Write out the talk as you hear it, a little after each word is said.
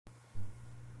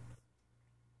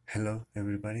Hello,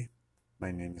 everybody.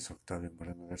 My name is Octavio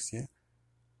Moreno Garcia.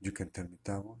 You can tell me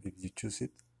Tavo if you choose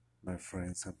it. My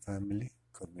friends and family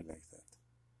call me like that.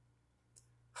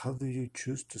 How do you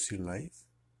choose to see life?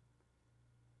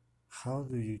 How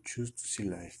do you choose to see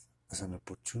life? As an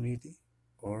opportunity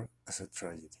or as a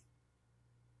tragedy?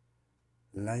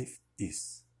 Life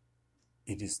is.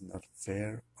 It is not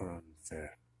fair or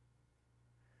unfair.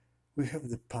 We have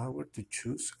the power to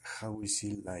choose how we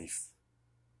see life.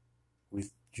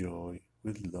 With joy,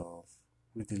 with love,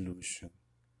 with illusion.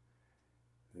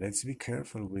 Let's be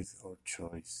careful with our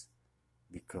choice,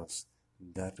 because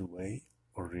that way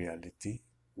our reality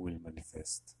will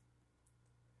manifest.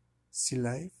 See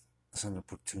life as an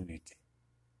opportunity.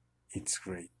 It's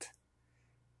great.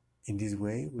 In this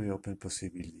way, we open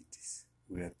possibilities.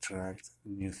 We attract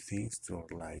new things to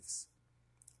our lives.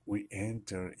 We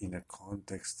enter in a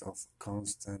context of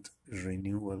constant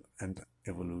renewal and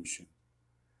evolution.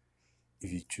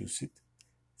 If you choose it,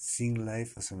 seeing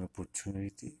life as an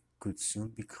opportunity could soon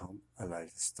become a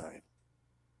lifestyle.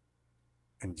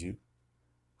 And you?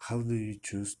 How do you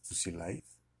choose to see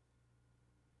life?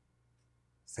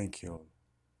 Thank you all.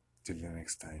 Till the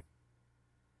next time.